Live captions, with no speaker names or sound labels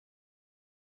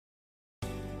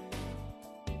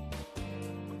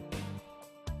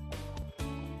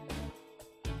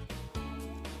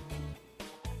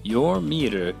Your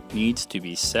meter needs to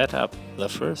be set up the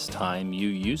first time you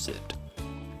use it.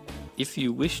 If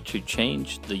you wish to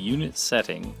change the unit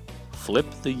setting, flip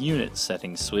the unit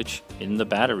setting switch in the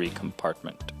battery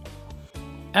compartment.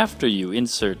 After you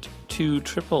insert two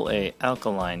AAA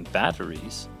alkaline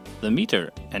batteries, the meter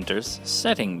enters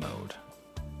setting mode.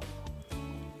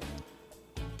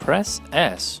 Press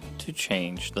S to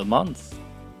change the month.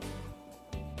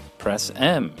 Press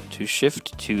M to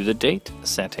shift to the date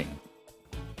setting.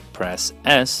 Press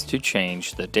S to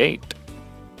change the date.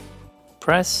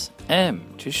 Press M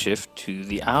to shift to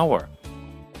the hour.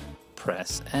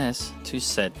 Press S to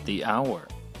set the hour.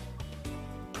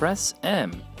 Press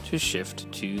M to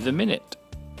shift to the minute.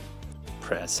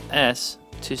 Press S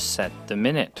to set the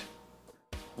minute.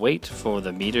 Wait for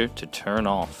the meter to turn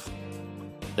off.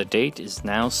 The date is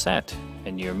now set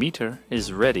and your meter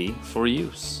is ready for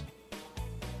use.